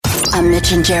A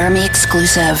Mitch and Jeremy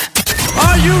exclusive.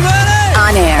 Are you ready?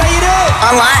 On air. How you doing?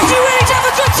 Online. You ready to have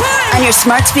a good time? On your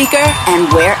smart speaker and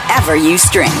wherever you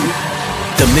stream.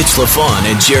 The Mitch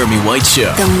LaFon and Jeremy White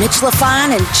Show. The Mitch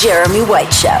LaFon and Jeremy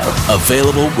White Show.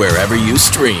 Available wherever you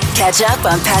stream. Catch up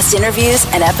on past interviews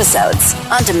and episodes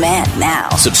on demand now.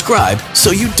 Subscribe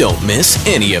so you don't miss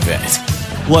any of it.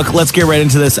 Look, let's get right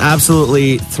into this.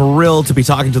 Absolutely thrilled to be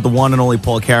talking to the one and only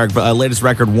Paul Carrack. Latest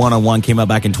record, One on One, came out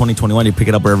back in 2021. You pick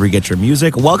it up wherever you get your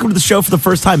music. Welcome to the show for the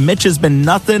first time. Mitch has been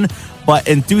nothing but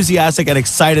enthusiastic and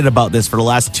excited about this for the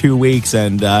last 2 weeks,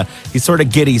 and he's sort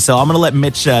of giddy. So I'm going to let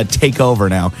Mitch take over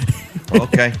now.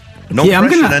 Okay. No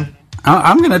pressure then.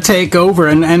 I'm going to take over.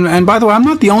 And by the way, I'm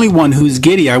not the only one who's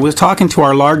giddy. I was talking to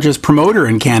our largest promoter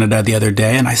in Canada the other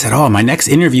day, and I said, my next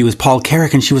interview is Paul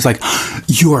Carrack. And she was like,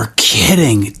 you're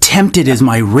kidding. Tempted is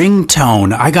my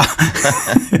ringtone. I got...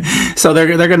 So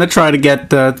they're going to try to get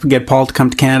Paul to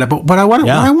come to Canada. But what I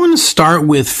want to start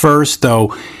with first,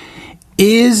 though,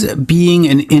 is being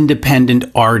an independent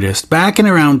artist. Back in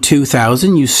around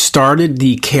 2000, you started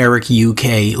the Carrack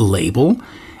UK label,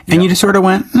 and you just sort of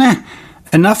went,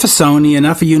 enough of Sony,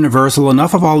 enough of Universal,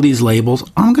 enough of all these labels.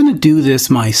 I'm going to do this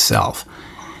myself.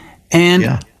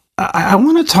 And I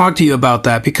want to talk to you about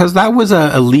that because that was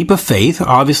a leap of faith.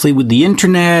 Obviously, with the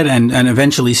internet and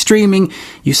eventually streaming,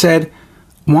 you said,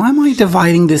 why am I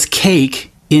dividing this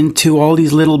cake into all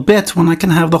these little bits when I can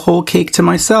have the whole cake to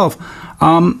myself?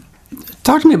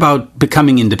 Talk to me about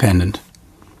becoming independent.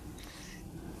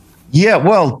 Yeah,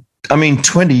 well,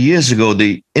 20 years ago,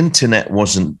 the internet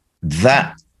wasn't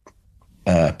that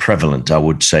prevalent, I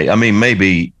would say.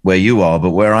 Maybe where you are,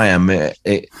 but where I am,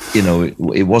 it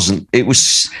wasn't. It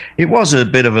was a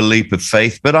bit of a leap of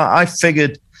faith. But I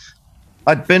figured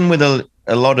I'd been with a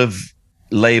lot of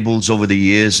labels over the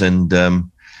years and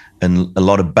a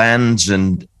lot of bands,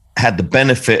 and had the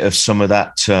benefit of some of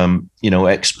that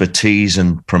expertise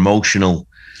and promotional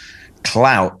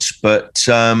clout. But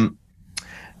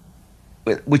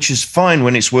which is fine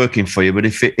when it's working for you. But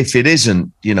if it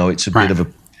isn't, it's a bit of a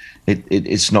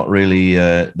it's not really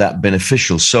that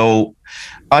beneficial. So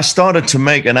I started to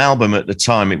make an album at the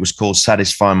time. It was called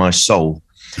Satisfy My Soul.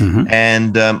 Mm-hmm.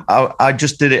 And I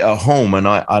just did it at home, and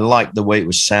I liked the way it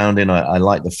was sounding. I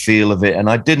liked the feel of it. And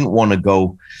I didn't want to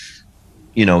go,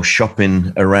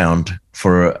 shopping around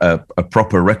for a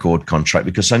proper record contract,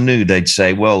 because I knew they'd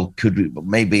say, well, could we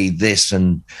maybe this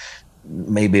and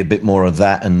maybe a bit more of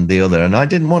that and the other. And I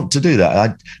didn't want to do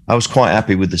that. I was quite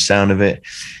happy with the sound of it.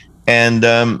 And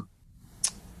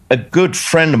a good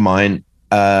friend of mine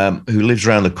who lives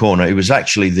around the corner, he was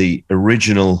actually the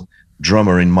original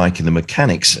drummer in Mike and the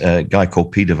Mechanics, a guy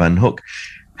called Peter Van Hook,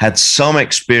 had some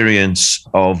experience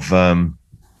of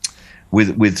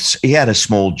he had a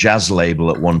small jazz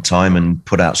label at one time and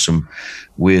put out some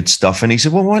weird stuff. And he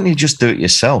said, well, why don't you just do it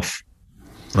yourself?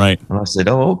 Right. And I said,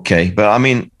 oh, okay. But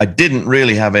I didn't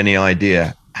really have any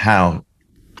idea how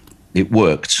it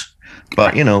worked.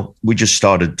 But, we just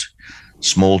started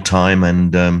small time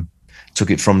and took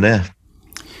it from there.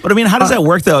 But how does that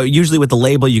work, though? Usually with the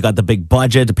label, you got the big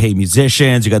budget to pay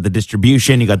musicians, you got the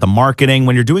distribution, you got the marketing.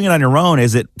 When you're doing it on your own,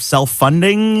 is it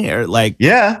self-funding or like?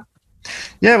 Yeah,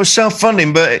 it was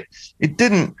self-funding, but it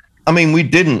didn't. We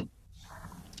didn't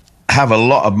have a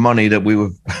lot of money that we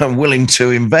were willing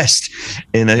to invest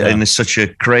in such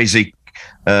a crazy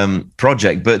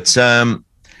project. But so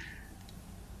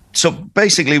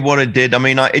basically what I did,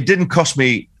 it didn't cost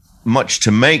me much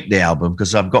to make the album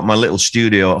because I've got my little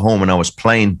studio at home and I was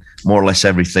playing more or less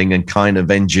everything and kind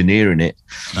of engineering it.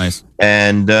 Nice.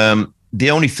 And the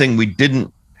only thing we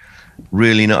didn't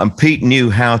really know, and Pete knew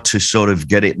how to sort of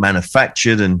get it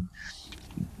manufactured, and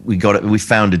we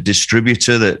found a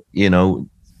distributor that,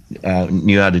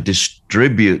 knew how to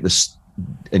distribute this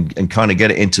and kind of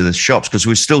get it into the shops, because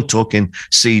we're still talking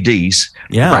CDs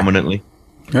prominently.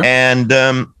 Yeah.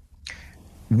 And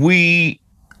we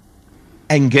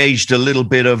engaged a little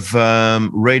bit of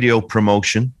radio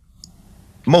promotion,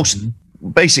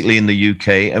 basically in the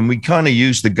UK, and we kind of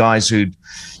used the guys who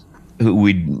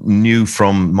we knew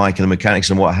from Mike and the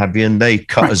Mechanics and what have you, and they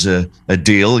cut us a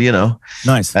deal,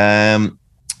 Nice. And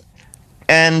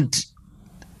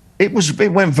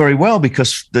it went very well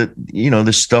because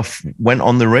the stuff went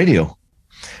on the radio,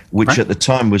 which at the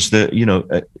time was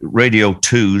Radio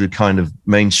 2, the kind of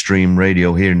mainstream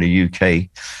radio here in the UK.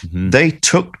 Mm-hmm. They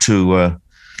took to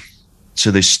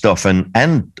this stuff,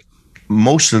 and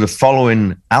most of the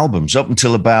following albums up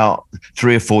until about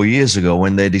 3 or 4 years ago,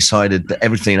 when they decided that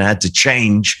everything had to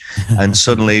change and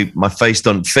suddenly my face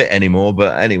doesn't fit anymore.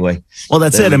 But anyway. Well,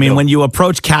 that's it. I mean, when you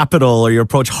approach Capitol or you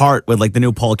approach Heart with like the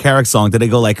new Paul Carrack song, did they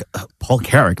go like, Paul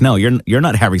Carrack? No, you're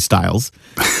not Harry Styles.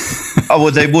 Oh,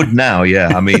 well, they would now. Yeah.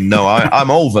 I mean, no, I'm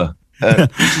over,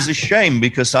 which is a shame,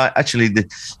 because I actually, the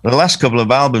last couple of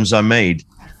albums I made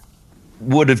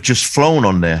would have just flown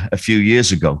on there a few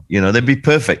years ago. You know, they'd be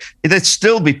perfect. They'd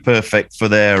still be perfect for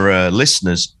their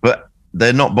listeners, but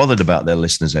they're not bothered about their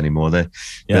listeners anymore. They're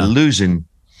losing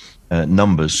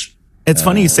numbers. It's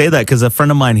funny you say that, because a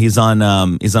friend of mine, he's on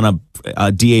a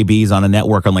DAB, he's on a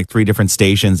network on like 3 different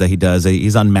stations that he does.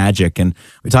 He's on Magic, and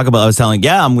we talk about, I was telling,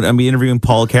 I'm going to be interviewing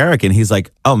Paul Carrack, and he's like,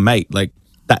 oh mate, like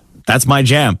that's my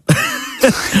jam.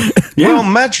 Yeah. Well,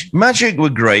 Magic were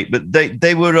great, but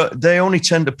they only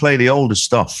tend to play the older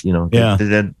stuff. You know,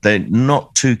 they're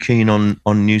not too keen on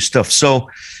new stuff. So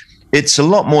it's a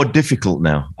lot more difficult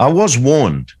now. I was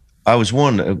warned. I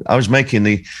was making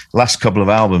the last couple of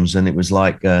albums, and it was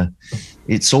like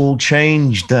it's all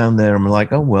changed down there. I'm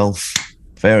like, oh well,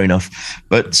 fair enough.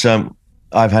 But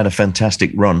I've had a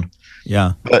fantastic run.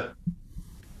 Yeah. But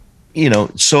you know,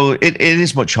 so it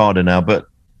is much harder now. But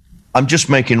I'm just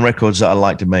making records that I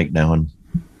like to make now, and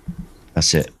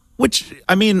that's it. Which,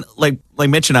 I mean, like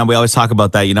Mitch and I, we always talk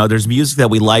about that. You know, there's music that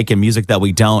we like and music that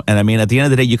we don't. And I mean, at the end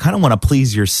of the day, you kind of want to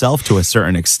please yourself to a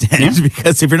certain extent,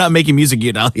 because if you're not making music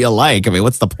you like, I mean,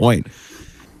 what's the point?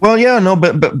 Well, yeah, no,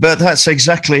 but that's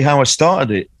exactly how I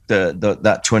started it.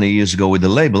 That 20 years ago with the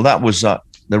label, that was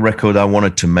the record I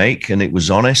wanted to make, and it was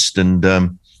honest. And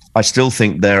I still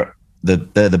think they're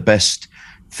the best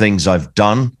things I've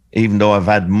done, even though I've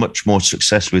had much more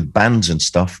success with bands and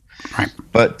stuff. Right.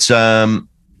 But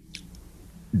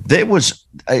it was,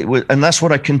 and that's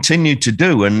what I continued to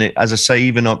do. And as I say,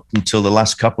 even up until the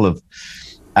last couple of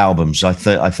albums, I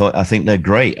think they're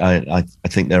great. I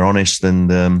think they're honest,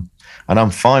 and I'm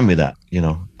fine with that. You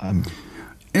know.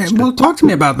 Well, talk to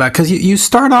me about that, because you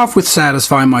start off with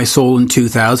 "Satisfy My Soul" in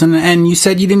 2000, and you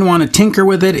said you didn't want to tinker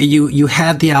with it. You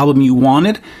had the album you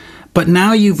wanted. But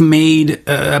now you've made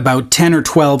about 10 or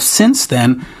 12 since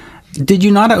then. Did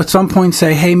you not at some point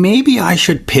say, hey, maybe I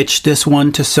should pitch this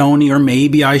one to Sony, or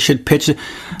maybe I should pitch it?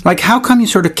 Like, how come you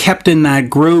sort of kept in that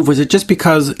groove? Was it just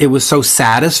because it was so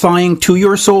satisfying to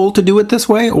your soul to do it this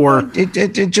way? Or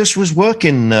it just was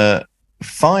working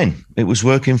fine. It was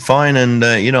working fine. And,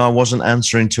 you know, I wasn't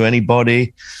answering to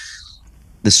anybody.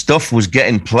 The stuff was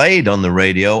getting played on the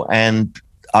radio, and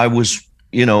I was,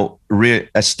 you know,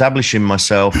 establishing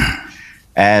myself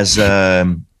as,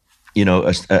 you know,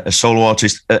 a solo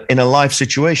artist in a live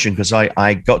situation, because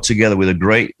I got together with a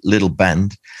great little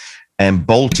band and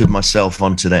bolted myself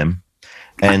onto them.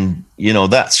 And, you know,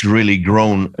 that's really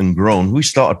grown and grown. We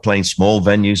started playing small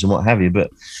venues and what have you, but,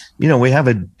 you know, we have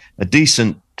a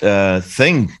decent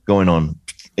thing going on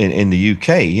in the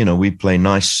UK. You know, we play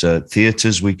nice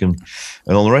theatres, and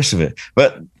all the rest of it.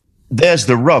 But there's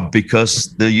the rub,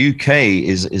 because the UK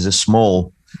is a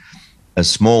small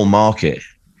market,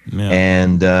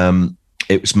 and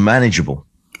it was manageable,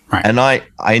 right. And I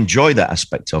enjoy that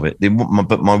aspect of it.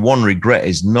 But my one regret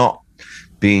is not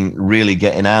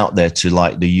getting out there to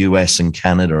like the US and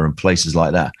Canada and places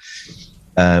like that,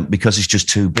 because it's just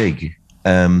too big.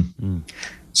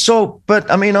 So,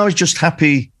 but I mean, I was just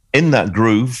happy in that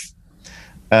groove.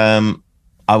 I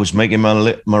was making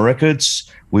my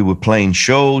records. We were playing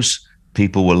shows.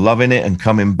 People were loving it and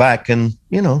coming back. And,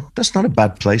 you know, that's not a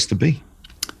bad place to be.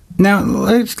 Now,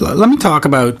 let me talk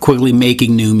about quickly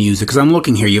making new music, because I'm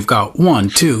looking here. You've got 1,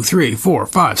 2, 3, 4,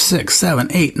 5, 6, 7,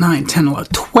 8, 9, 10, 11,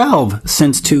 12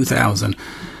 since 2000.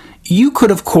 You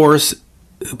could, of course,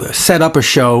 set up a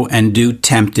show and do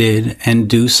Tempted and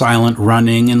do Silent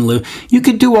Running and Live. You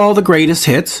could do all the greatest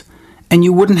hits, and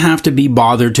you wouldn't have to be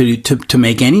bothered to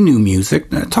make any new music.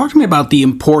 Talk to me about the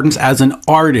importance as an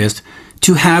artist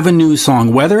to have a new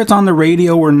song, whether it's on the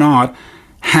radio or not.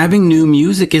 Having new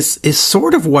music is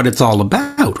sort of what it's all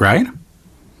about, right?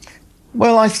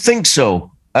 Well, I think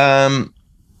so.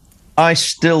 I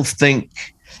still think,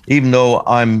 even though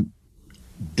I'm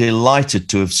delighted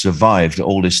to have survived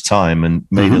all this time and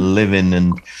made a living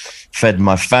and fed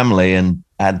my family and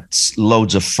had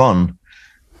loads of fun,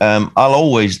 I'll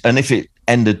always, and if it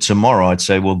ended tomorrow, I'd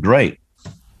say, well, great,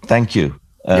 thank you.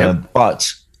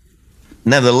 But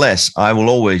nevertheless, I will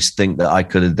always think that I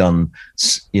could have done,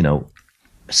 you know,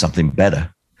 something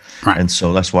better. Right. And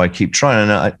so that's why I keep trying.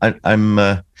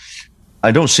 And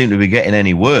I don't seem to be getting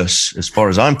any worse as far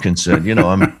as I'm concerned. You know,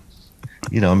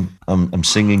 I'm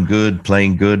singing good,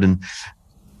 playing good, and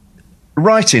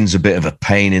writing's a bit of a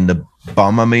pain in the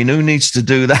bum. I mean, who needs to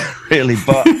do that, really?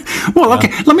 But well,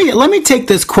 okay. Let me take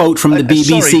this quote from the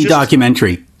BBC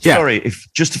documentary. Yeah. Sorry,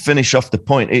 just to finish off the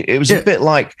point, it was a bit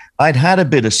like I'd had a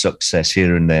bit of success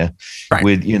here and there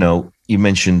with, you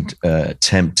mentioned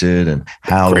Tempted and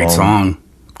How Great Long, song.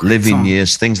 Living song.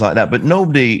 Years, things like that. But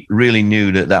nobody really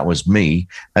knew that was me,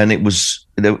 and it was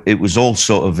all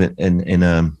sort of in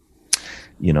a,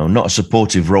 not a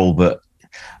supportive role, but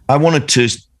I wanted to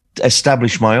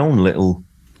establish my own little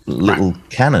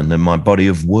canon and my body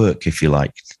of work, if you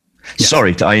like. Yeah.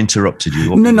 Sorry, I interrupted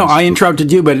you. No, I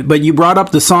interrupted you, but you brought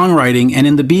up the songwriting, and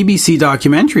in the BBC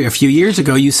documentary a few years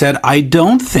ago, you said, I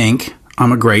don't think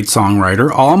I'm a great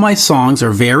songwriter. All my songs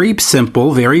are very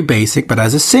simple, very basic, but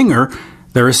as a singer,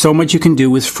 there is so much you can do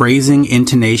with phrasing,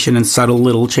 intonation, and subtle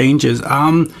little changes.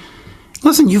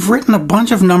 Listen, you've written a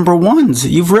bunch of number ones.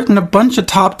 You've written a bunch of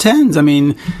top tens. I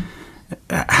mean,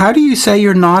 how do you say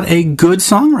you're not a good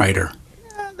songwriter?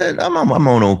 I'm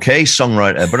an okay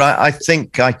songwriter, but I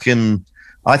think I can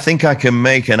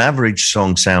make an average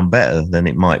song sound better than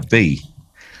it might be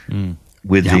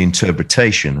with the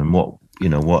interpretation and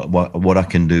what I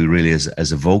can do really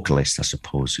as a vocalist, I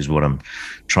suppose, is what I'm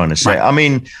trying to say. Right. I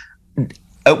mean,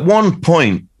 at one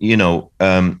point,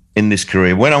 in this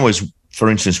career, when I was,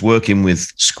 for instance, working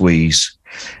with Squeeze,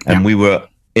 and we were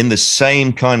in the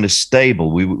same kind of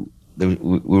stable, we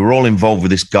were all involved with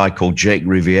this guy called Jake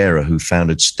Riviera, who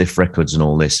founded Stiff Records and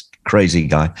all this, crazy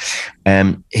guy.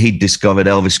 He discovered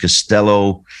Elvis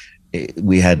Costello.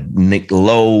 We had Nick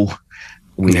Lowe.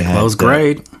 Nick Lowe's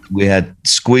great. We had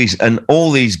Squeeze and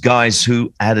all these guys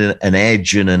who had an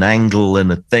edge and an angle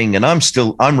and a thing. And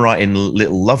I'm writing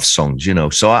little love songs,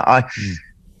 So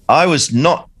I was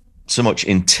not so much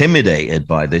intimidated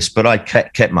by this, but I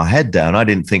kept my head down. I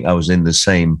didn't think I was in the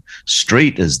same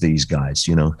street as these guys,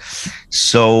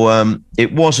 So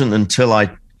it wasn't until I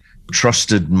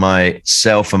trusted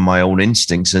myself and my own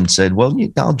instincts and said, well,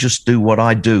 I'll just do what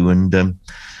I do. And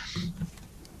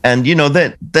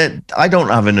that I don't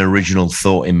have an original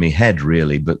thought in my head,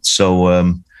 really. But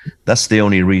so that's the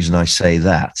only reason I say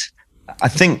that. I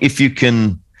think if you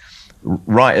can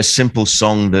write a simple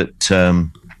song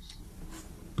that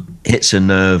hits a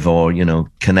nerve or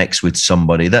connects with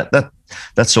somebody,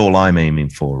 that's all I'm aiming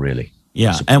for, really.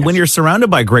 Yeah, and when you're surrounded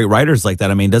by great writers like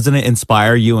that, I mean, doesn't it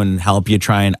inspire you and help you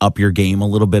try and up your game a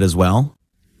little bit as well?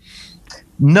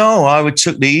 No, I would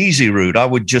took the easy route. I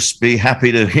would just be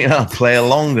happy to play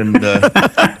along and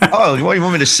oh, what, you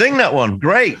want me to sing that one?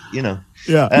 Great,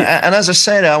 Yeah. And as I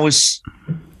said,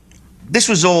 this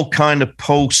was all kind of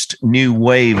post new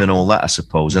wave and all that, I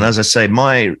suppose. And as I say,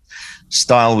 my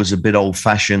style was a bit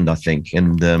old-fashioned, I think,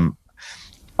 and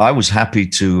I was happy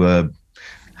to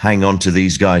hang on to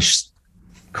these guys'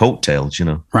 coattails,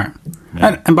 Right.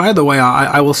 Yeah. And by the way,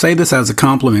 I will say this as a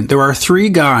compliment. There are three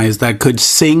guys that could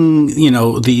sing,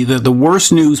 the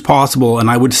worst news possible, and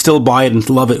I would still buy it and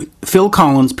love it. Phil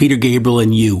Collins, Peter Gabriel,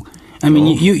 and you. I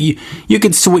mean, you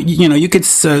could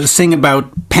sing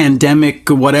about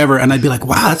pandemic or whatever, and I'd be like,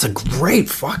 wow, that's a great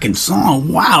fucking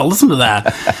song. Wow, listen to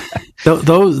that.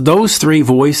 Those three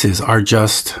voices are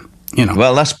just,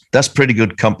 Well, that's pretty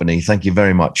good company. Thank you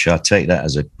very much. I take that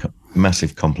as a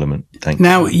massive compliment. Thank you.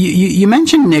 Now, you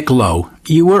mentioned Nick Lowe.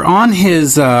 You were on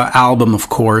his album, of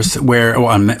course,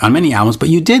 on many albums, but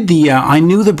you did the I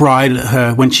Knew the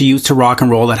Bride when she used to rock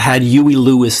and roll that had Huey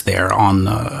Lewis there on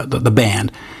the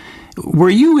band. Were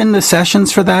you in the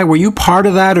sessions for that? Were you part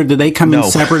of that, or did they come in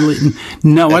separately?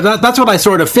 No, that's what I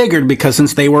sort of figured, because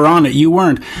since they were on it, you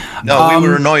weren't. No, we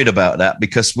were annoyed about that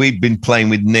because we'd been playing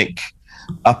with Nick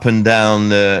up and down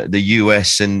the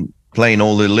US and playing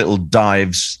all the little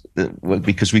dives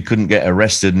because we couldn't get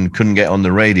arrested and couldn't get on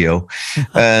the radio.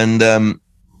 And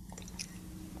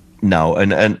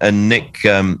and Nick,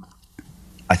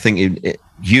 I think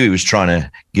Huey was trying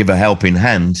to give a helping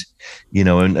hand,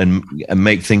 and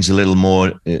make things a little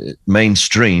more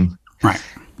mainstream. Right.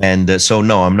 And so,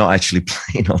 no, I'm not actually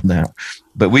playing on that.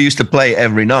 But we used to play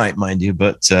every night, mind you.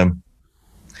 But it's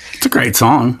a great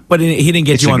song. But he didn't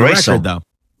get you on the record, though.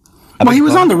 Well, he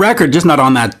was on the record, just not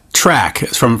on that track,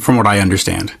 from what I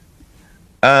understand.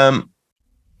 I'm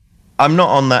not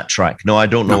on that track. No, I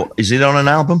don't know. No. Is it on an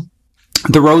album?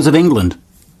 The Rose of England.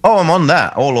 Oh, I'm on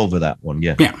that. All over that one.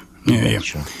 Yeah. Yeah.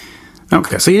 Sure.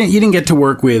 Okay, so you didn't get to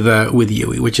work with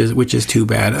Huey, which is too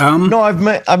bad. No, I've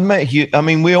met Huey. I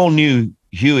mean, we all knew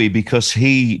Huey because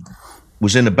he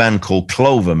was in a band called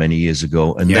Clover many years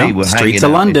ago, and they were Streets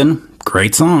of London.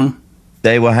 Great song.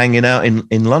 They were hanging out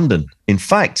in London. In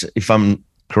fact,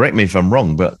 correct me if I'm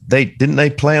wrong, but they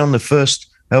play on the first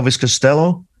Elvis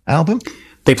Costello album?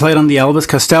 They played on the Elvis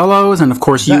Costellos, and of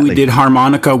course, Huey did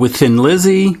harmonica with Thin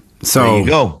Lizzy. So there you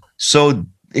go. So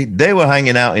they were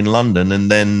hanging out in London, and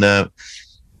then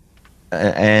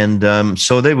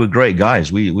so they were great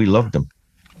guys. We loved them.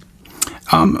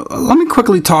 Let me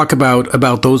quickly talk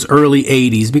about those early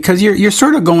 80s, because you're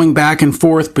sort of going back and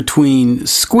forth between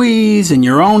Squeeze and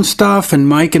your own stuff and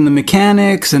Mike and the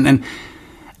Mechanics. And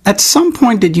at some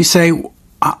point, did you say,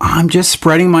 I'm just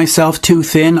spreading myself too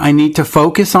thin, I need to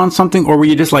focus on something? Or were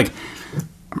you just like,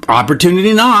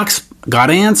 opportunity knocks,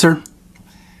 gotta answer?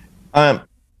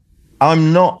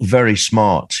 I'm not very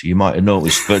smart, you might have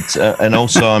noticed, but and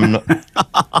also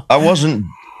I wasn't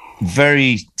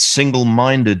very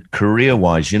single-minded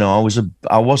career-wise. You know,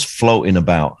 I was floating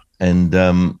about, and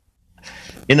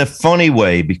in a funny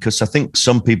way, because I think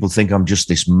some people think I'm just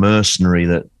this mercenary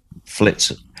that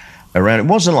flits around. It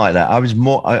wasn't like that. I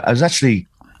was actually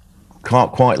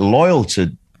quite loyal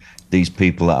to these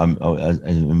people that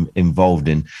I'm involved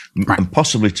in, and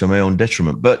possibly to my own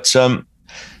detriment. But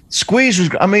Squeeze was,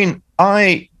 I mean,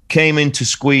 I came into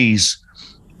Squeeze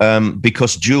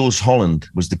because Jules Holland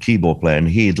was the keyboard player, and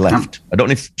he had left. I don't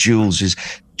know if Jules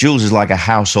is like a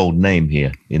household name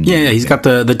here. He's got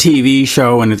the TV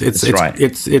show, and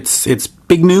it's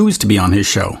big news to be on his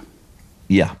show.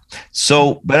 Yeah.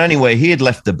 So, but anyway, he had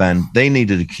left the band. They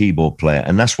needed a keyboard player,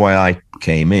 and that's why I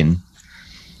came in.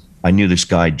 I knew this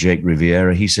guy, Jake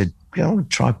Riviera. He said,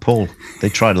 try Paul. They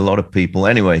tried a lot of people.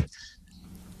 Anyway,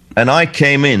 and I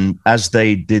came in as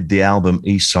they did the album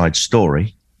East Side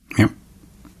Story. Yep.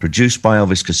 Produced by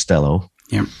Elvis Costello.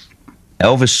 Yep.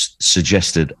 Elvis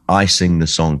suggested I sing the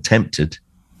song Tempted.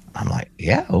 I'm like,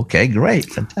 yeah, okay, great,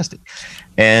 fantastic.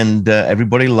 And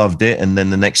everybody loved it. And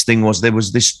then the next thing was there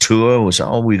was this tour.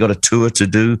 We got a tour to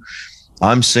do.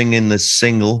 I'm singing the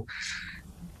single.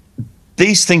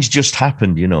 These things just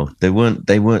happened, you know. They weren't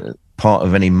part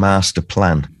of any master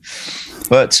plan.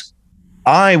 But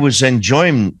I was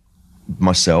enjoying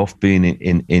myself being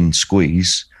in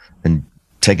Squeeze and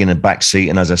taking a back seat,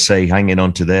 and as I say, hanging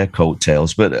on to their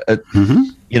coattails. But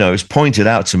you know, it's pointed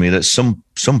out to me that some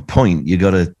point you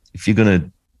got to, if you're going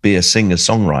to be a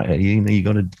singer-songwriter,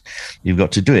 you've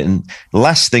got to do it. And the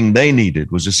last thing they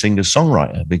needed was a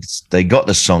singer-songwriter, because they got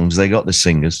the songs, they got the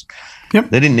singers. Yep.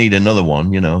 They didn't need another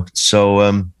one, you know.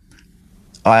 So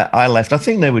I left. I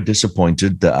think they were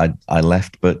disappointed that I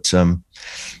left, but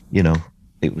you know,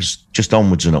 it was just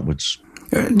onwards and upwards.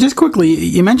 Just quickly,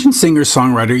 you mentioned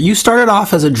singer-songwriter. You started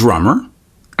off as a drummer,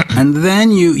 and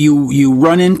then you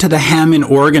run into the Hammond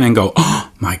organ and go,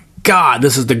 oh, my God,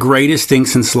 this is the greatest thing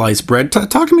since sliced bread.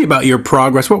 Talk to me about your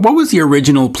progress. What was the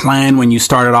original plan when you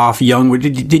started off young?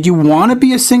 Did you want to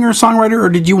be a singer-songwriter, or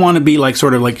did you want to be like,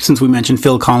 sort of like, since we mentioned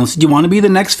Phil Collins, did you want to be the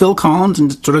next Phil Collins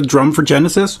and sort of drum for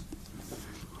Genesis?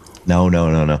 No.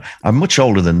 I'm much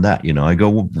older than that, you know. I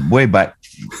go way back,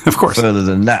 of course, further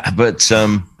than that. But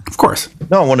of course,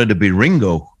 no, I wanted to be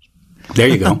Ringo. There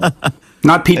you go.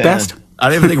 Not Pete Best. I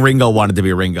don't even think Ringo wanted to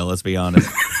be Ringo. Let's be honest.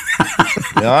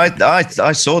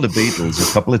 I saw the Beatles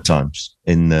a couple of times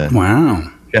in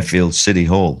Sheffield City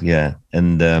Hall. Yeah,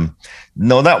 and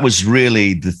no, that was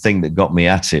really the thing that got me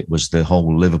at it, was the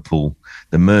whole Liverpool,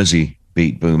 the Mersey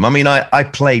beat boom. I mean, I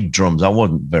played drums. I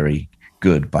wasn't very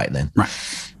good back then. Right.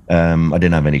 I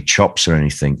didn't have any chops or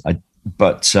anything.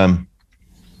 But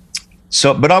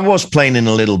I was playing in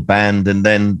a little band, and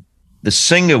then the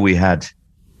singer we had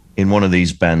in one of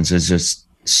these bands is a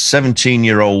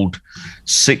 17-year-old,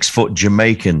 6-foot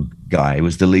Jamaican guy. He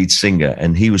was the lead singer,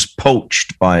 and he was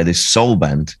poached by this soul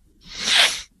band.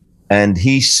 And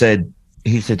he said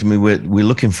to me, "We're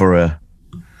looking for a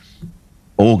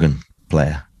organ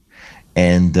player,"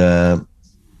 and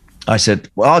I said,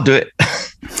 "Well, I'll do it."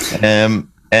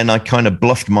 And I kind of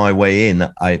bluffed my way in.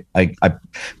 I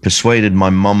persuaded my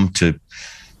mum to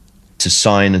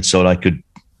sign, and so that I could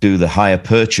do the hire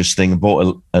purchase thing. I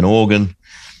bought an organ,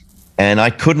 and I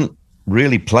couldn't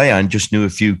really play. I just knew a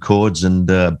few chords, and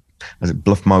I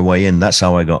bluffed my way in. That's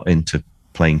how I got into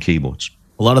playing keyboards.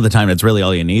 A lot of the time, that's really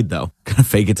all you need, though.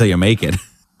 Fake it till you make it.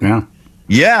 Yeah.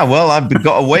 Yeah, well, I've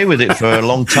got away with it for a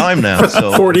long time now.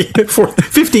 So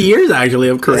 50 years, actually,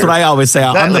 of career. That's what I always say.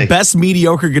 Exactly. I'm the best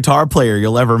mediocre guitar player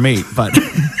you'll ever meet. But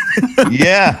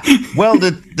yeah, well,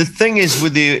 the thing is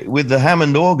with the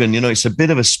Hammond organ, you know, it's a bit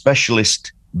of a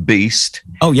specialist beast.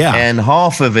 Oh, yeah. And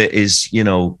half of it is, you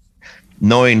know,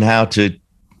 knowing how to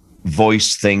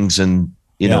voice things and,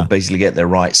 you know, basically get the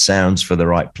right sounds for the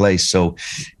right place. So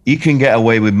you can get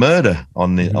away with murder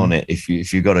on it if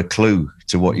you got a clue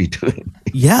to what you're doing.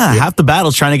 Yeah, half the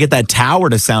battle's trying to get that tower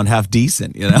to sound half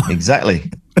decent, you know?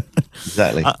 Exactly.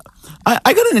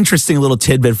 I got an interesting little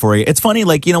tidbit for you. It's funny,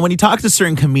 like, you know, when you talk to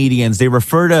certain comedians, they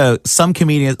refer to some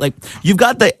comedians, like, you've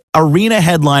got the arena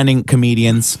headlining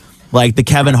comedians like the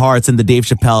Kevin Harts and the Dave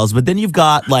Chappelles, but then you've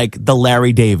got like the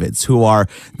Larry Davids, who are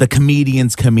the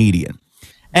comedian's comedian.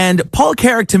 And Paul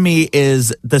Carrack to me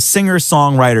is the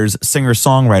singer-songwriter's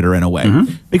singer-songwriter in a way,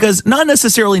 because not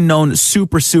necessarily known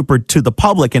super to the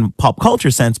public in pop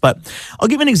culture sense, but I'll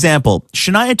give an example.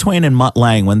 Shania Twain and Mutt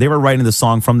Lange, when they were writing the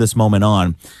song From This Moment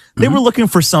On, they were looking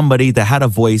for somebody that had a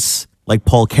voice like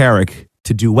Paul Carrack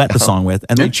to duet the song with,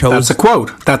 and they chose... That's a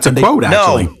quote. That's a quote,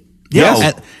 actually. No.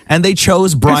 Yes. And they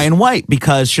chose Brian White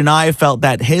because Shania felt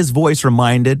that his voice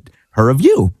reminded her of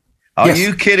you. Are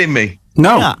you kidding me?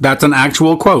 No, Yeah. that's an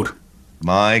actual quote.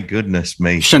 My goodness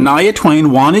me. Shania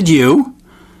Twain wanted you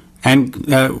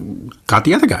and got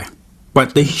the other guy.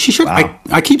 But she should. Wow.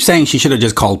 I keep saying she should have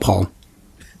just called Paul.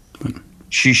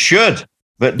 She should.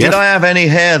 But Yes. did I have any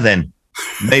hair then?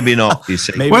 Maybe not, you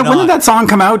see. Maybe When not. did that song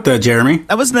come out, Jeremy?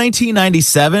 That was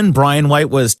 1997. Brian White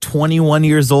was 21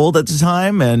 years old at the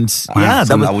time, and yeah,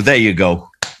 that was Oh, there you go.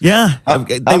 yeah.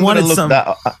 They wanted some.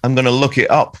 I'm going to look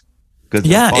it up.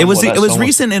 Yeah, it was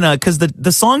recent because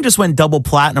the song just went double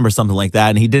platinum or something like that,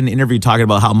 and he did an interview talking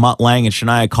about how Mutt Lange and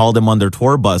Shania called him on their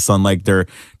tour bus on like their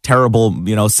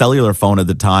terrible cellular phone at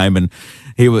the time, and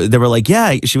they were like,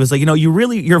 yeah, she was like,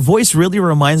 your voice really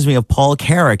reminds me of Paul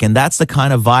Carrack, and that's the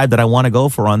kind of vibe that I want to go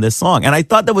for on this song, and I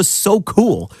thought that was so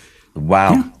cool.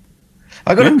 Wow. Yeah.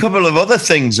 I got a couple of other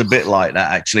things a bit like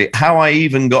that, actually. How I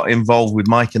even got involved with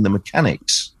Mike and the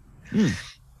Mechanics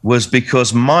was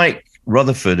because Mike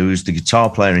Rutherford, who's the guitar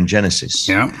player in Genesis,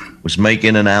 was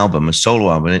making an album, a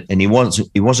solo album, and he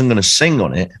wasn't going to sing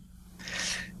on it.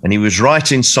 And he was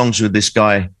writing songs with this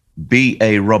guy,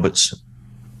 B.A. Robertson.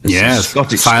 Yes,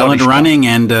 Scottish Running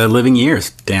and Living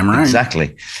Years. Damn right.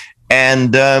 Exactly.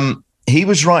 And he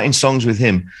was writing songs with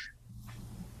him.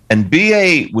 And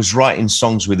B.A. was writing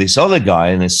songs with this other guy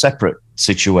in a separate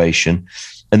situation.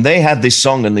 And they had this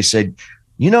song and they said,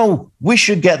 we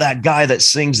should get that guy that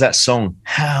sings that song.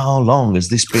 How long has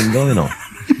this been going on?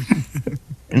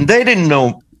 And they didn't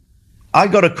know. I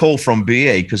got a call from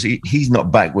B.A. because he's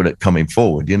not backward at coming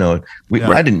forward.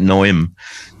 I didn't know him.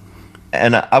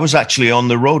 And I was actually on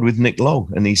the road with Nick Lowe,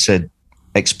 and he said,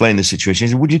 explain the situation.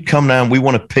 He said, would you come down? We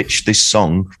want to pitch this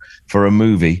song for a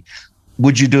movie.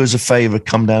 Would you do us a favor,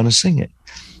 come down and sing it?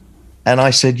 And I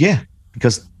said, yeah,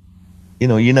 because,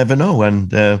 you never know.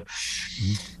 And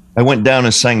I went down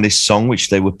and sang this song, which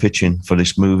they were pitching for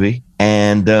this movie.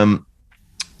 And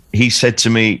he said to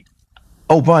me,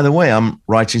 oh, by the way, I'm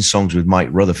writing songs with Mike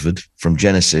Rutherford from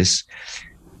Genesis.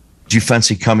 Do you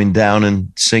fancy coming down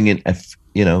and singing,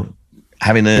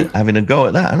 having a go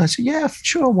at that? And I said, yeah,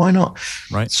 sure, why not?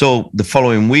 Right. So the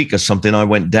following week or something, I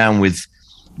went down with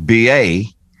B.A.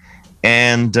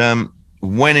 and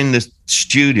went in the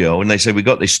studio, and they said, we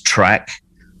got this track.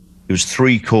 It was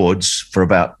 3 chords for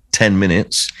about 10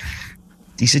 minutes.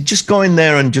 He said, just go in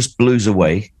there and just blues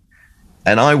away.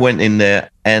 And I went in there,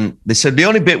 and they said, the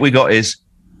only bit we got is,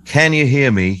 can you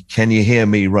hear me? Can you hear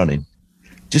me running?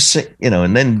 Just say,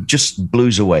 and then just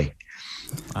blues away.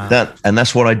 Wow.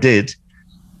 That's what I did.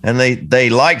 And they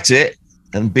liked it.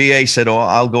 And B.A. said, oh,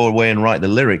 I'll go away and write the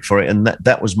lyric for it. And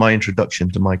that was my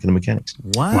introduction to Mike and the Mechanics.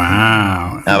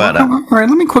 Wow. How about that? All right,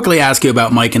 let me quickly ask you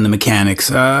about Mike and the Mechanics.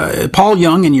 Paul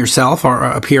Young and yourself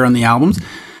appear on the albums.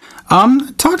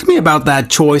 Talk to me about that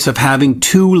choice of having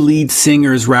 2 lead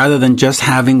singers rather than just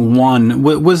having one.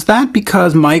 Was that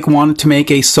because Mike wanted to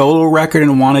make a solo record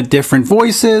and wanted different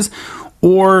voices?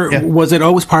 Or was it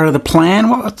always part of the plan?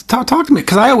 Well, talk to me,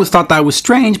 because I always thought that was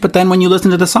strange. But then when you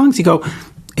listen to the songs, you go,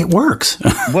 it works.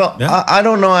 Well, I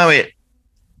don't know how it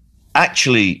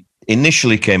actually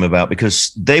initially came about,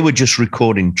 because they were just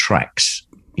recording tracks,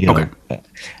 Okay.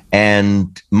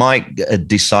 And Mike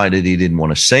decided he didn't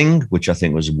want to sing, which I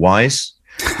think was a wise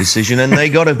decision. And they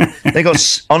got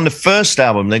on the first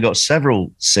album, they got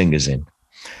several singers in.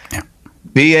 Yeah.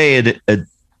 B.A. had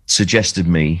suggested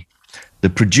me. The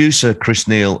producer, Chris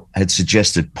Neal, had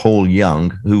suggested Paul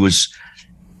Young, who was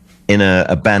in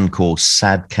a band called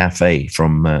Sad Cafe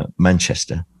from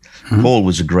Manchester. Mm-hmm. Paul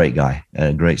was a great guy,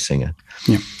 a great singer.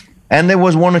 Yeah. And there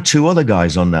was 1 or 2 other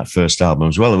guys on that first album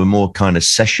as well. They were more kind of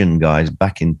session guys,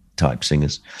 backing type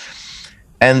singers.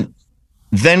 And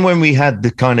then when we had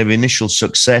the kind of initial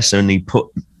success and he put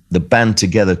the band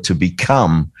together to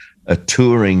become a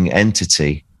touring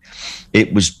entity,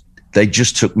 they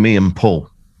just took me and Paul.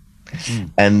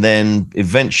 And then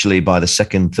eventually by the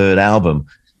 2nd, 3rd album,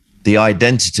 the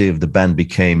identity of the band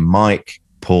became Mike,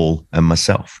 Paul, and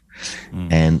myself.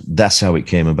 And that's how it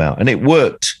came about. And it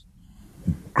worked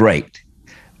great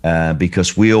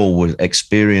because we all were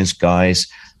experienced guys.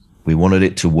 We wanted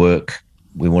it to work.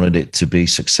 We wanted it to be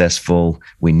successful.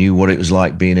 We knew what it was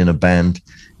like being in a band.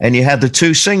 And you had the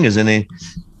 2 singers, and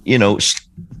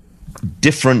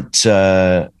different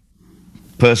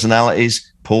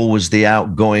personalities. Paul was the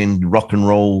outgoing rock and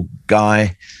roll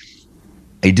guy.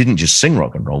 He didn't just sing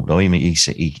rock and roll, though. I mean,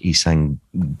 he sang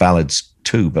ballads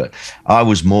too, but I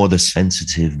was more the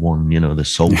sensitive one, the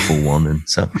soulful one. And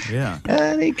so,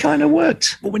 and it kind of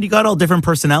worked. Well, when you got all different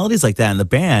personalities like that in the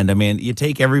band, I mean, you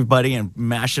take everybody and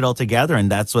mash it all together,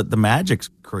 and that's what the magic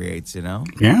creates,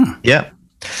 Yeah.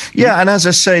 Yeah. And as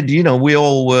I said, we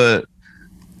all were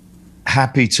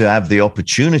happy to have the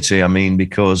opportunity. I mean,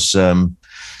 because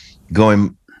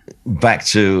going back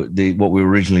to what we were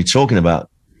originally talking about,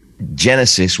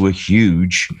 Genesis were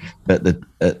huge at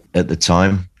the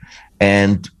time,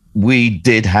 and we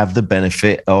did have the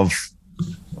benefit of,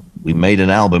 we made an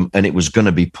album and it was going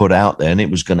to be put out there, and it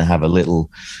was going to have a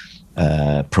little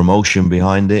promotion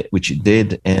behind it, which it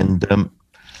did, and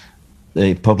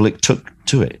the public took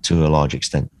to it to a large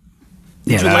extent.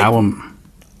 Yeah, that album.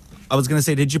 I was going to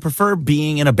say, did you prefer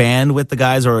being in a band with the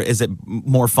guys, or is it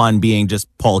more fun being just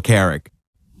Paul Carrack?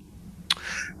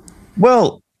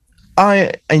 Well,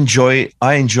 I enjoy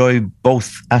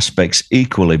both aspects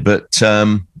equally, but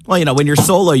well, when you're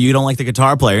solo, you don't like the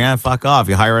guitar player. Yeah, fuck off.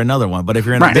 You hire another one. But if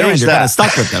you're in a band, you're kind of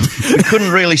stuck with them. We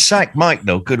couldn't really sack Mike,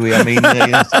 though, could we? I mean,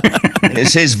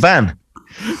 it's his van.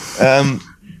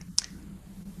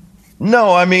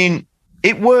 No, I mean,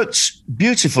 it works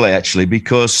beautifully, actually,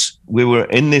 because we were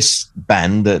in this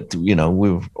band that, we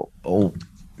were all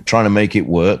trying to make it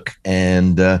work,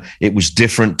 and it was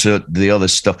different to the other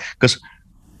stuff. Because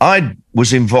I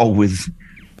was involved with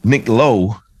Nick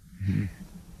Lowe,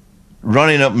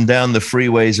 running up and down the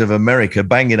freeways of America,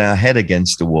 banging our head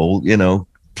against the wall,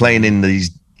 playing in these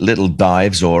little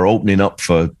dives or opening up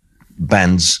for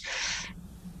bands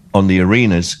on the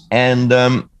arenas. And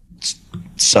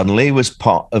suddenly was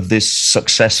part of this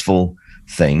successful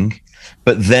thing.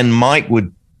 But then Mike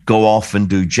would go off and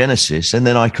do Genesis, and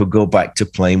then I could go back to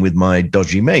playing with my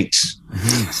dodgy mates.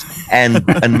 and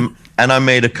I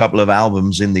made a couple of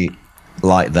albums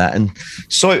like that. And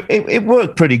so it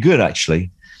worked pretty good, actually.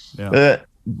 Yeah.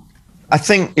 I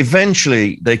think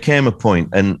eventually there came a point,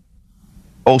 and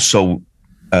also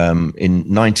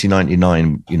in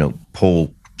 1999,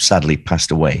 Paul sadly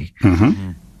passed away.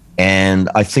 Mm-hmm. And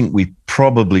I think we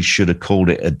probably should have called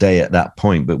it a day at that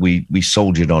point, but we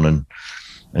soldiered on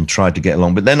and tried to get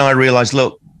along. But then I realized,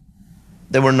 look,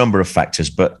 there were a number of factors,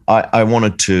 but I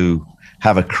wanted to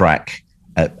have a crack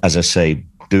at, as I say,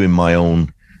 doing my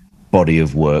own body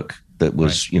of work that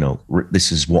was,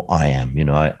 this is what I am.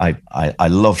 I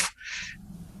love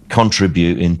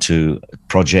contributing to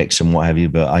projects and what have you,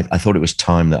 but I thought it was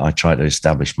time that I tried to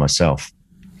establish myself.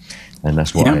 And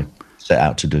that's what I set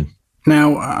out to do.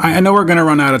 Now, I know we're going to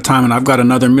run out of time, and I've got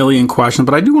another million questions,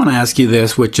 but I do want to ask you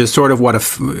this, which is sort of what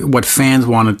fans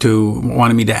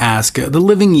wanted me to ask. The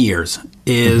Living Years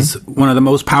is one of the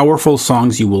most powerful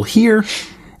songs you will hear,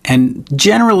 and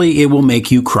generally it will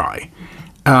make you cry.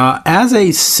 As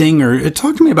a singer,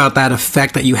 talk to me about that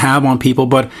effect that you have on people,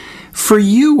 but for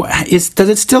you, does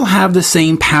it still have the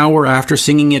same power after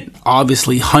singing it,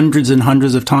 obviously, hundreds and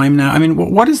hundreds of times now? I mean,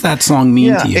 what does that song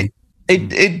mean to you?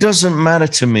 It doesn't matter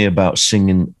to me about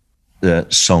singing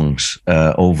songs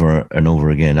over and over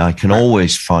again. I can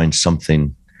always find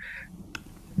something.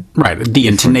 Right, the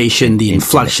intonation, the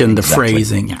inflection, the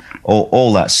phrasing. Yeah.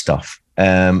 All that stuff.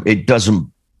 It doesn't,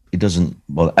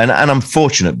 well, and I'm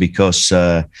fortunate because,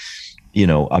 I've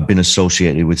been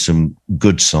associated with some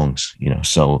good songs,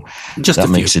 so just that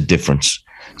makes a difference.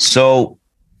 So,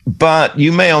 but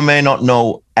you may or may not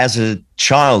know, as a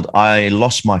child, I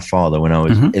lost my father when I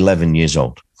was 11 years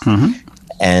old. Mm-hmm.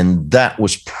 And that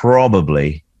was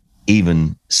probably,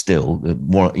 even still,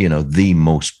 the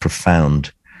most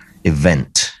profound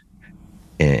event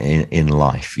in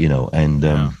life, and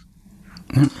a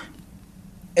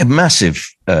massive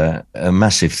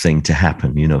thing to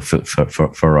happen,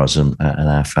 for us and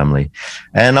our family.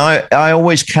 And I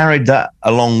always carried that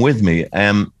along with me.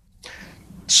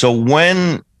 So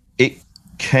when it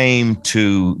came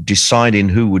to deciding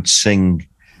who would sing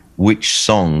which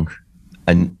song,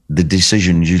 and the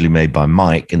decision usually made by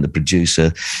Mike and the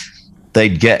producer,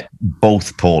 they'd get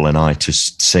both Paul and I to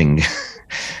sing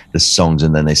the songs,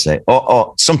 and then they say,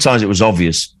 oh, sometimes it was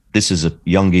obvious, this is a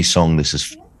Youngie song, this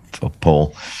is for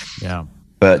Paul. Yeah.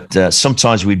 But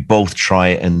sometimes we'd both try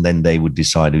it, and then they would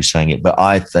decide who sang it. But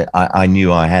I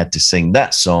knew I had to sing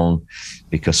that song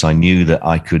because I knew that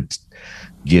I could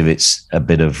give it a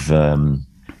bit of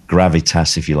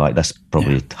gravitas, if you like. That's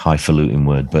probably a highfalutin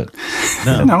word, but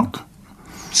no.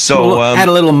 So add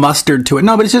a little mustard to it.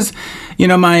 No, but it's just,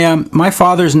 my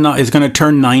father's is going to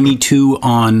turn 92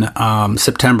 on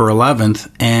September 11th,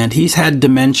 and he's had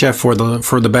dementia for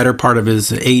the better part of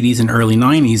his 80s and early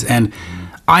 90s, and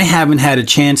I haven't had a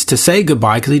chance to say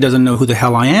goodbye because he doesn't know who the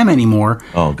hell I am anymore.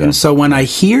 Oh, God. And so when I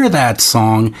hear that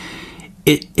song,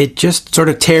 it just sort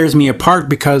of tears me apart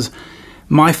because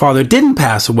my father didn't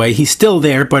pass away. He's still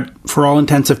there, but for all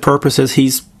intensive purposes,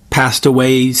 he's passed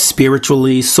away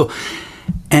spiritually. So.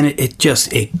 And it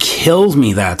kills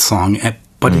me, that song,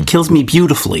 but it kills me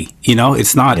beautifully.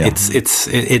 It's not. Yeah.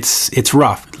 It's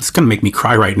rough. It's going to make me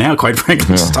cry right now, quite frankly,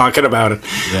 just talking about it.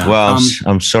 Yeah. Well,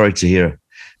 I'm sorry to hear.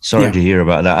 Sorry to hear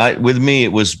about that. With me,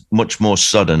 it was much more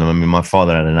sudden. I mean, my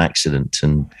father had an accident,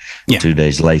 and 2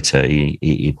 days later,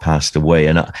 he passed away.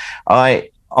 And I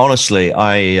honestly,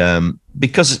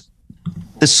 because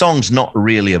the song's not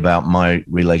really about my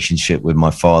relationship with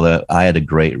my father. I had a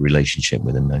great relationship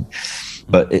with him.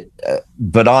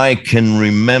 But I can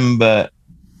remember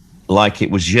like it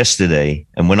was yesterday.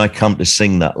 And when I come to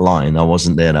sing that line, I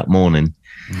wasn't there that morning.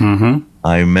 Mm-hmm.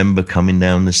 I remember coming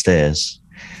down the stairs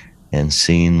and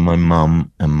seeing my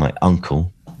mum and my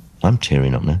uncle. I'm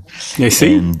tearing up now. Yeah,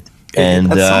 see? And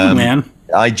that song, man.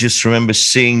 I just remember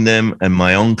seeing them, and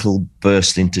my uncle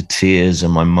burst into tears,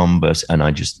 and my mum burst. And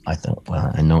I thought,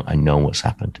 well, I know what's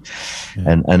happened.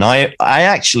 Yeah. And I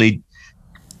actually,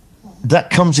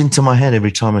 that comes into my head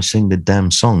every time I sing the damn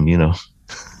song,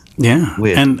 Yeah.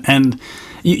 Weird. And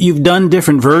you've done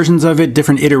different versions of it,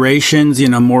 different iterations,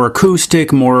 more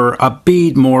acoustic, more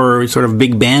upbeat, more sort of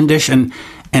big bandish, and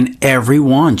every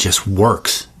one just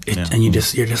works. And you're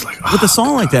just like, with a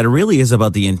song like that, it really is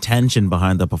about the intention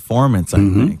behind the performance, I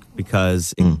think,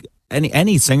 because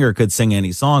any singer could sing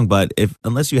any song, but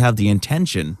unless you have the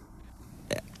intention,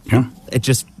 it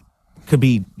just could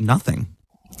be nothing.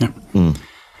 Yeah.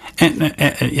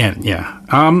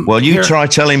 Well, you try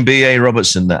telling B.A.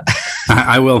 Robertson that.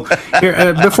 I will.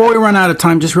 Here, before we run out of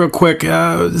time, just real quick,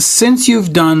 since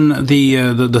you've done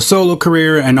the solo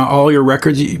career and all your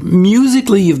records,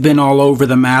 musically you've been all over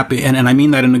the map, and I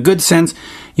mean that in a good sense.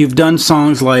 You've done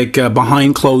songs like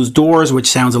Behind Closed Doors, which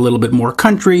sounds a little bit more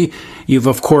country. You've,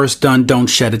 of course, done Don't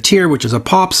Shed a Tear, which is a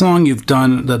pop song. You've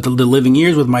done the Living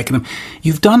Years with Mike and them.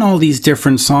 You've done all these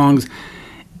different songs.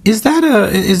 Is that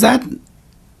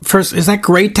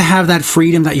great to have that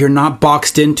freedom that you're not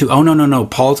boxed into? Oh, no.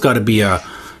 Paul's got to be a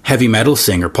heavy metal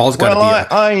singer. Paul's got to be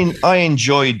I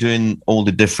enjoy doing all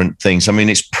the different things. I mean,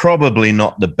 it's probably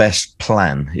not the best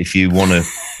plan if you want to,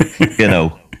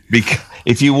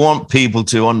 if you want people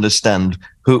to understand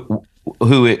who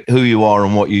you are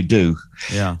and what you do.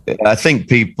 Yeah. I think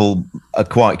people are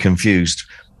quite confused.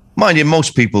 Mind you,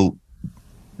 most people,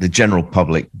 the general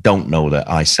public, don't know that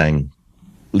I sang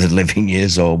The Living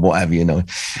Years or whatever,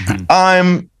 Mm-hmm.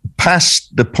 I'm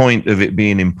past the point of it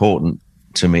being important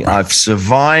to me. Right. I've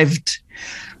survived.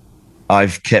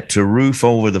 I've kept a roof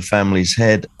over the family's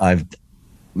head. I've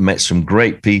met some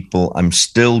great people. I'm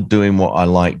still doing what I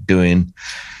like doing.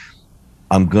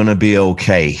 I'm going to be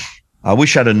okay. I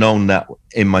wish I'd have known that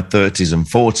in my 30s and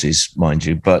 40s, mind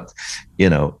you, but,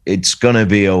 it's going to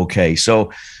be okay.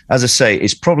 So, as I say,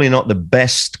 it's probably not the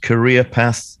best career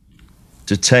path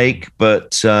to take,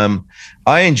 but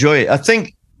I enjoy it. I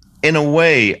think in a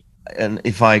way, and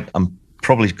I'm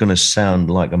probably going to sound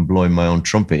like I'm blowing my own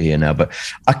trumpet here now, but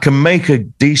I can make a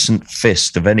decent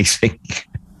fist of anything.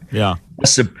 Yeah.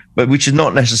 But which is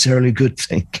not necessarily a good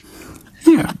thing.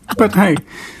 Yeah, but hey.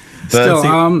 Still,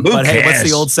 hey, what's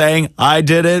the old saying? I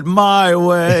did it my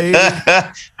way.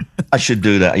 I should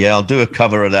do that. Yeah, I'll do a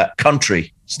cover of that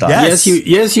country stuff. Yes,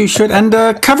 you should. And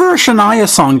cover a Shania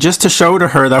song just to show to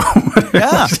her that.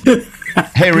 Yeah.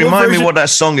 Hey, remind me what that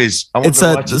song is.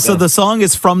 So the song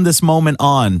is From This Moment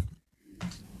On.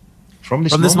 From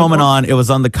this moment on, it was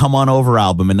on the Come On Over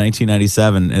album in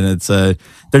 1997, and it's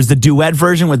there's the duet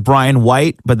version with Brian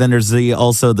White, but then there's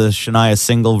also the Shania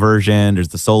single version, there's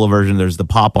the solo version, there's the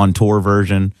pop on tour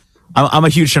version. I'm a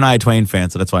huge Shania Twain fan,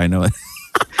 so that's why I know it.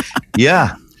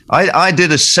 Yeah, I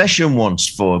did a session once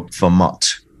for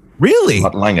Mutt. Really?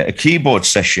 Mutt Lange, a keyboard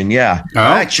session. Yeah,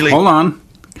 hold on.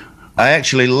 I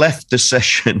actually left the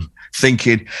session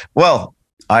thinking, well,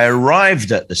 I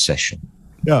arrived at the session.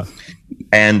 Yeah.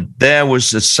 And there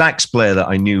was a sax player that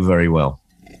I knew very well,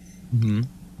 who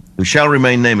shall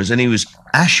remain nameless, and he was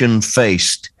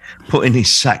ashen-faced, putting his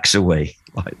sax away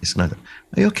like this. And I thought,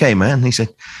 are you okay, man? And he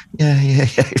said, yeah,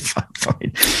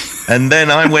 fine. And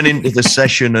then I went into the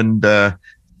session, and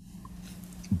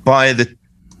by the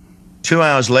 2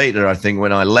 hours later, I think,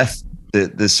 when I left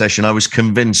the session, I was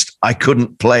convinced I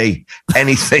couldn't play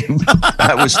anything.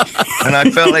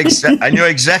 I felt I knew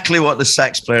exactly what the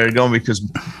sax player had gone, because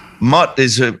Mutt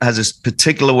has a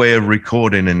particular way of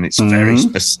recording, and it's very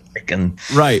specific and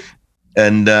right.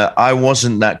 And I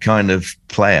wasn't that kind of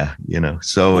player,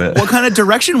 So, what kind of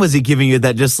direction was he giving you?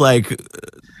 That just like.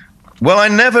 Well, I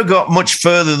never got much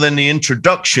further than the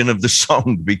introduction of the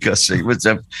song, because it was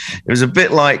a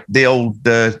bit like the old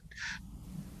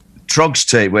Troggs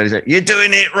tape where he said, "You're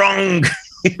doing it wrong."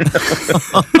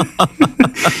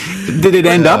 Did it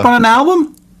end up on an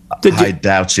album? I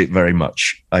doubt it very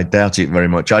much. I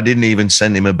didn't even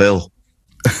send him a bill.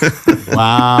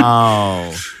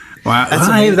 Wow. Wow,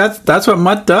 that's what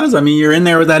Mutt does. I mean, you're in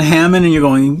there with that Hammond and you're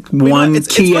going one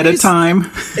key at a time.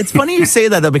 It's funny you say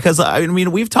that, though, because I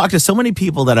mean, we've talked to so many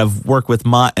people that have worked with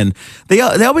Mutt, and they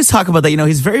always talk about that.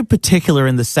 He's very particular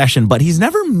in the session, but he's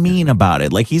never mean about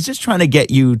it. Like, he's just trying to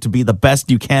get you to be the best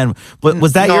you can. But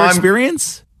was that your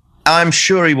experience? I'm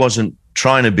sure he wasn't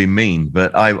trying to be mean,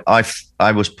 but I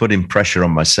was putting pressure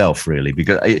on myself, really,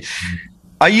 because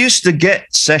I used to get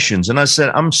sessions, and I said,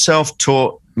 I'm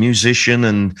self-taught musician,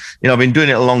 and I've been doing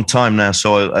it a long time now,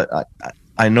 so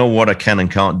I know what I can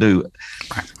and can't do.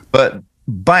 But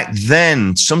back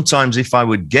then, sometimes if I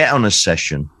would get on a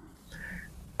session,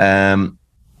 I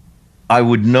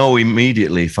would know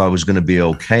immediately if I was going to be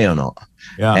okay or not.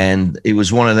 Yeah. And it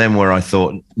was one of them where I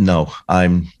thought, no,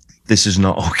 this is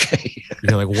not okay.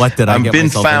 You're like, what did I get myself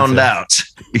into? I've been found out,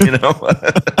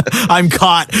 I'm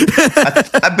caught.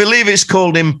 I believe it's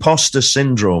called imposter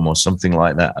syndrome or something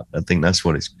like that. I think that's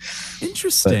what it's.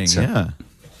 Interesting, yeah.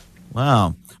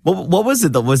 Wow. What was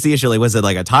it? What was the issue? Like, was it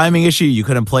like a timing issue? You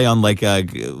couldn't play on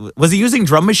was he using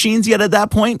drum machines yet at that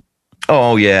point?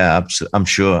 Oh, yeah, I'm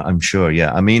sure.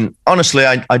 Yeah. I mean, honestly,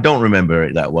 I don't remember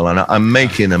it that well. And I'm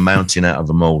making a mountain out of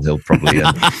a molehill, probably.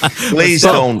 And please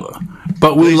don't.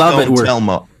 But we love it. Tell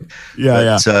Mutt.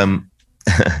 Yeah.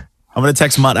 I'm going to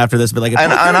text Mutt after this, but like,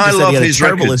 and I love his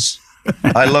records.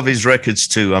 I love his records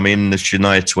too. I mean, the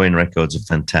Shania Twain records are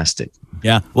fantastic.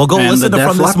 Yeah. Well, go listen to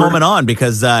From This Moment On,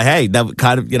 because, hey, that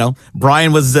kind of,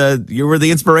 Brian was, you were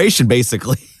the inspiration,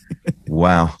 basically.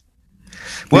 Wow.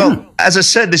 Well, as I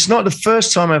said, it's not the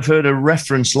first time I've heard a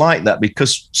reference like that,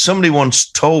 because somebody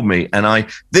once told me, and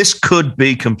this could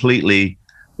be completely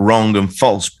wrong and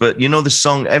false, but the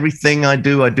song "Everything I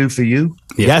Do for You"?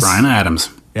 Yes, Bryan Adams.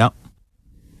 Yeah.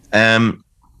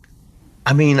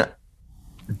 I mean,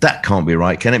 that can't be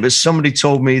right, can it? But somebody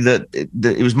told me that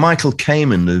it was Michael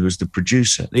Kamen who was the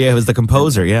producer. Yeah, it was the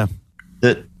composer, yeah.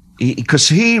 Because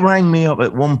he rang me up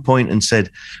at one point and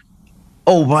said,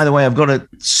 "Oh, by the way, I've got a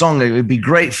song. It would be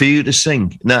great for you to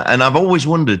sing." Now, and I've always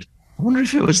wondered, I wonder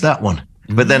if it was that one.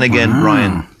 But then again,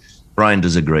 Brian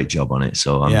does a great job on it.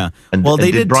 So yeah. And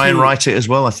did Brian write it as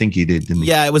well? I think he did, didn't he?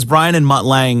 Yeah, it was Brian and Mutt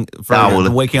Lange for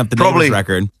the Waking Up the Neighbors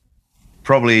record.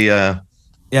 Probably. Yeah.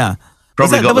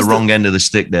 Probably got the wrong end of the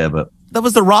stick there, but that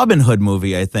was the Robin Hood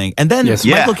movie, I think. And then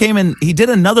Michael Kamen, he did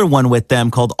another one with them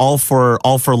called All for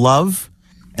Love.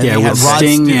 And with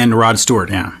Sting and Rod Stewart.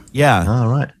 Yeah. Yeah. All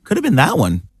right. Could have been that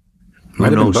one.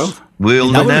 Might have been both.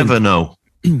 We'll never know.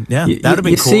 Yeah, that would have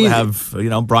been cool to have,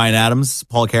 Bryan Adams,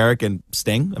 Paul Carrack, and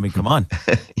Sting. I mean, come on.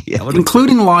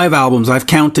 Including live albums, I've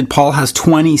counted Paul has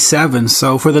 27.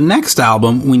 So for the next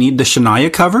album, we need the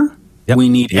Shania cover. Yep. We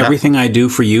need Everything I Do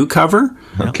for You cover.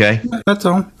 Okay. That's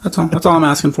all I'm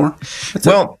asking for.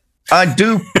 I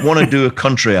do want to do a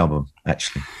country album,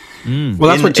 actually. Well,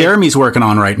 that's what Jeremy's working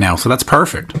on right now, so that's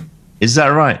perfect. Is that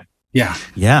right? Yeah.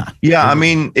 Yeah. Yeah, I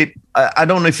mean, I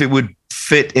don't know if it would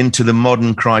fit into the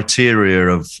modern criteria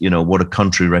of, what a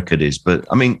country record is, but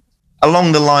I mean,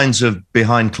 along the lines of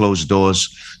Behind Closed Doors,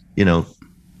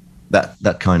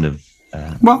 that kind of.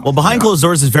 Well, Behind Closed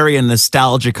Doors is very a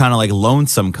nostalgic kind of like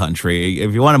lonesome country.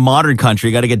 If you want a modern country,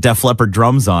 you got to get Def Leppard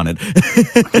drums on it.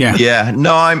 Yeah.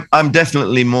 No, I'm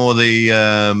definitely more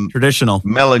the traditional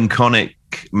melancholic.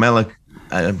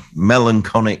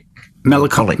 Melancholy,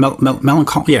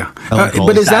 yeah.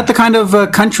 But is that the kind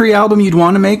of country album you'd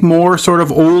want to make? More sort of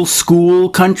old school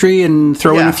country and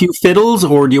throw in a few fiddles,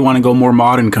 or do you want to go more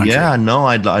modern country? Yeah, no,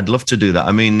 I'd love to do that.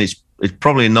 I mean, it's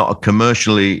probably not a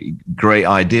commercially great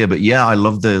idea, but yeah, I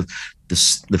love the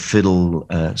fiddle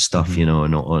stuff,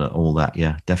 and all that.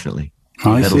 Yeah, definitely.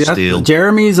 Oh, I see.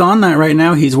 Jeremy's on that right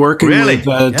now. He's working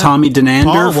with Tommy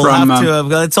Denander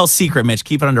from. It's all secret, Mitch.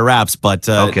 Keep it under wraps. But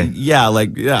okay.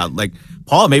 Like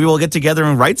Paul, maybe we'll get together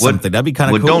and write something. That'd be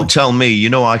kind of cool. Don't tell me.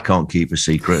 I can't keep a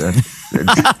secret.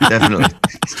 Definitely.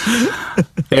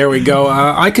 There we go.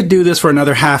 I could do this for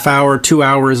another half hour, 2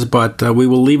 hours, but we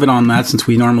will leave it on that since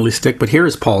we normally stick. But here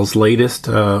is Paul's latest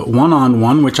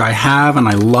one-on-one, which I have and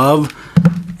I love.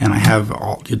 and I have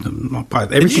all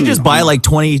everything. Did you just buy like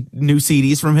 20 new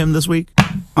CDs from him this week?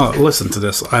 Oh, listen to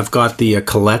this. I've got the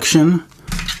collection.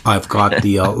 I've got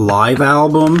the live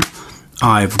album.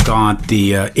 I've got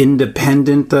the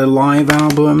independent live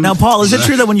album. Now, Paul, is it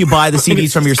true that when you buy the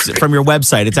CDs from your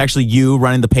website, it's actually you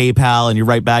running the PayPal and you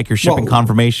write back your shipping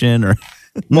confirmation? Or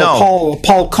Paul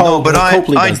no, but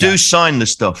Copley I do sign the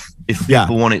stuff if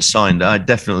people want it signed. I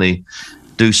definitely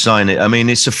do sign it. I mean,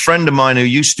 it's a friend of mine who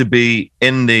used to be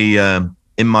in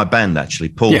my band actually,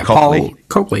 Paul Copley. Paul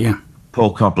Copley, yeah.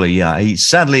 Paul Copley, yeah.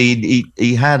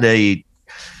 He had a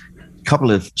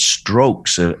couple of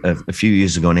strokes a few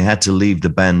years ago, and he had to leave the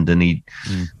band.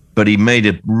 But he made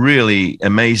a really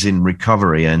amazing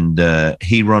recovery, and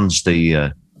he runs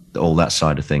the all that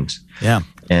side of things. Yeah,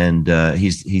 and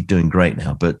he's doing great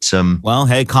now. But well,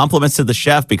 hey, compliments to the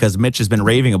chef, because Mitch has been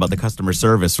raving about the customer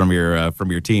service from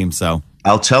your team. So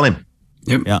I'll tell him.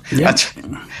 Yep. Yeah.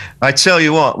 I tell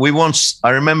you what, I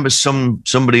remember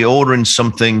somebody ordering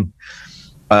something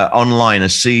online, a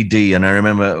CD, and I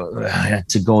remember I had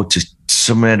to go to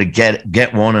somewhere to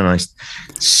get one, and I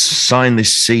signed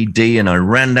this CD, and I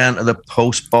ran down to the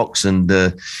post box, and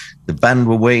the band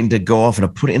were waiting to go off, and I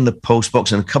put it in the post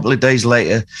box, and a couple of days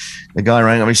later, the guy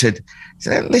rang up and he said,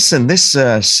 "Listen, this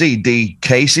CD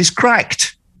case is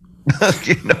cracked."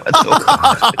 You know,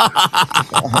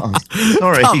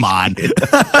 sorry. Come on.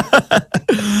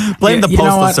 Blame the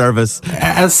postal service.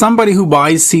 As somebody who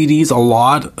buys CDs a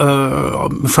lot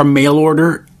from mail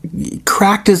order,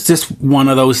 cracked is just one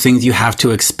of those things you have to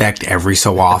expect every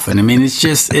so often. I mean,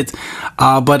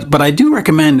 but I do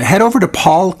recommend head over to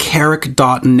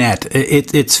paulcarrick.net.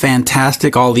 It's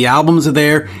fantastic. All the albums are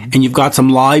there, and you've got some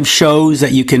live shows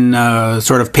that you can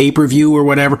sort of pay-per-view or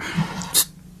whatever.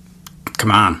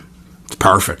 Come on. It's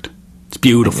perfect. It's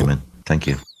beautiful. Thank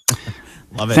you.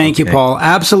 Love it. Thank you, Paul.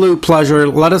 Absolute pleasure.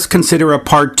 Let us consider a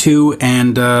part 2.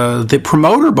 And the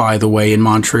promoter, by the way, in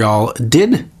Montreal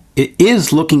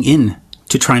is looking in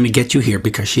to trying to get you here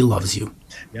because she loves you.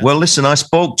 Yeah. Well, listen, I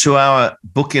spoke to our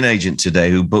booking agent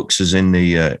today who books us in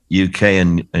the UK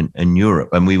and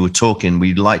Europe, and we were talking.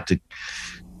 We'd like to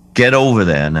get over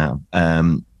there now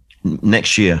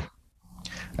next year.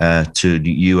 To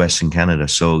the US and Canada,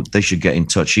 so they should get in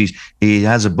touch. He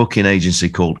has a booking agency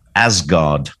called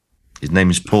Asgard. His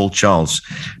name is Paul Charles.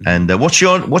 And what's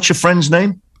your friend's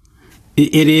name?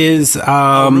 It is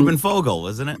Ruben Fogel,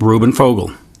 isn't it? Ruben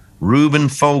Fogel. Ruben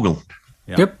Fogel.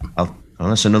 Yep.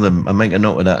 That's another. I'll make a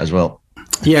note of that as well.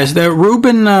 Yes,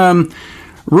 Ruben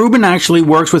actually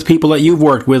works with people that you've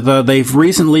worked with. They've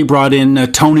recently brought in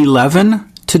Tony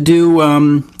Levin to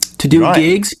do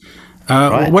gigs.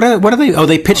 Right. What are they? Oh,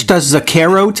 they pitched us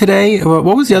Zucchero today. What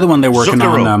was the other one they're working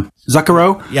on?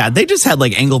 Zucchero? Yeah, they just had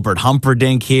like Engelbert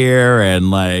Humperdinck here, and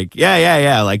like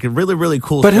like really, really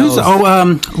cool. But shows.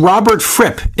 Robert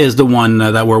Fripp is the one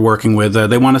that we're working with.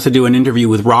 They want us to do an interview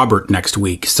with Robert next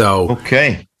week. So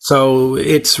okay, so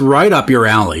it's right up your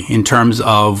alley in terms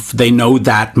of they know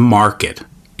that market.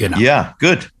 You know. Yeah,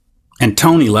 good. And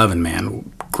Tony Levin,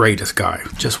 man, greatest guy.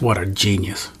 Just what a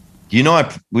genius. You know,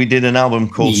 we did an album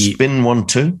called Spin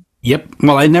 1-2. Yep.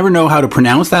 Well, I never know how to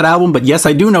pronounce that album, but yes,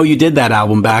 I do know you did that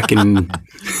album back in.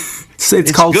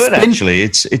 it's called good, Spin. Actually.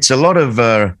 It's a lot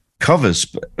of covers,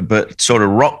 but sort of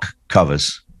rock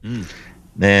covers. And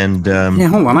yeah,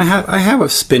 hold on. I have a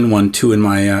Spin 1-2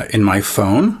 in my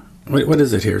phone. Wait, what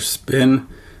is it here? Spin.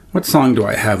 What song do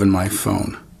I have in my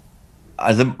phone?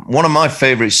 One of my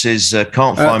favorites is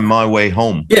 "Can't Find My Way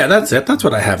Home." Yeah, that's it. That's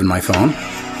what I have in my phone.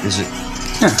 Is it?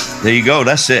 Yeah. There you go.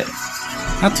 That's it.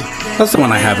 That's the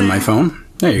one I have in my phone.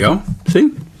 There you go. See?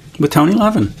 With Tony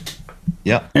Levin.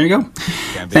 Yeah. There you go.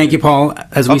 Thank you, Paul.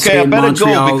 As we say in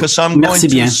Montreal, go because I'm going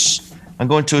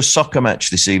to a soccer match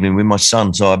this evening with my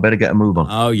son, so I better get a move on.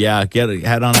 Oh, yeah.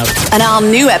 Head on up. An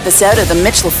all-new episode of The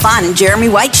Mitch LaFon and Jeremy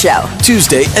White Show.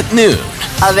 Tuesday at noon.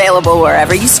 Available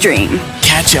wherever you stream.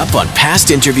 Catch up on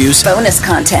past interviews, Bonus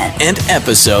content, and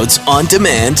episodes on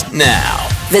demand now.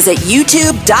 Visit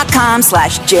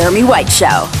youtube.com/Jeremy White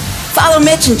Show. Follow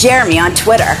Mitch and Jeremy on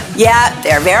Twitter. Yeah,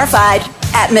 they're verified.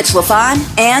 @Mitch LaFon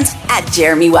and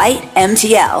 @Jeremy White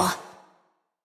MTL.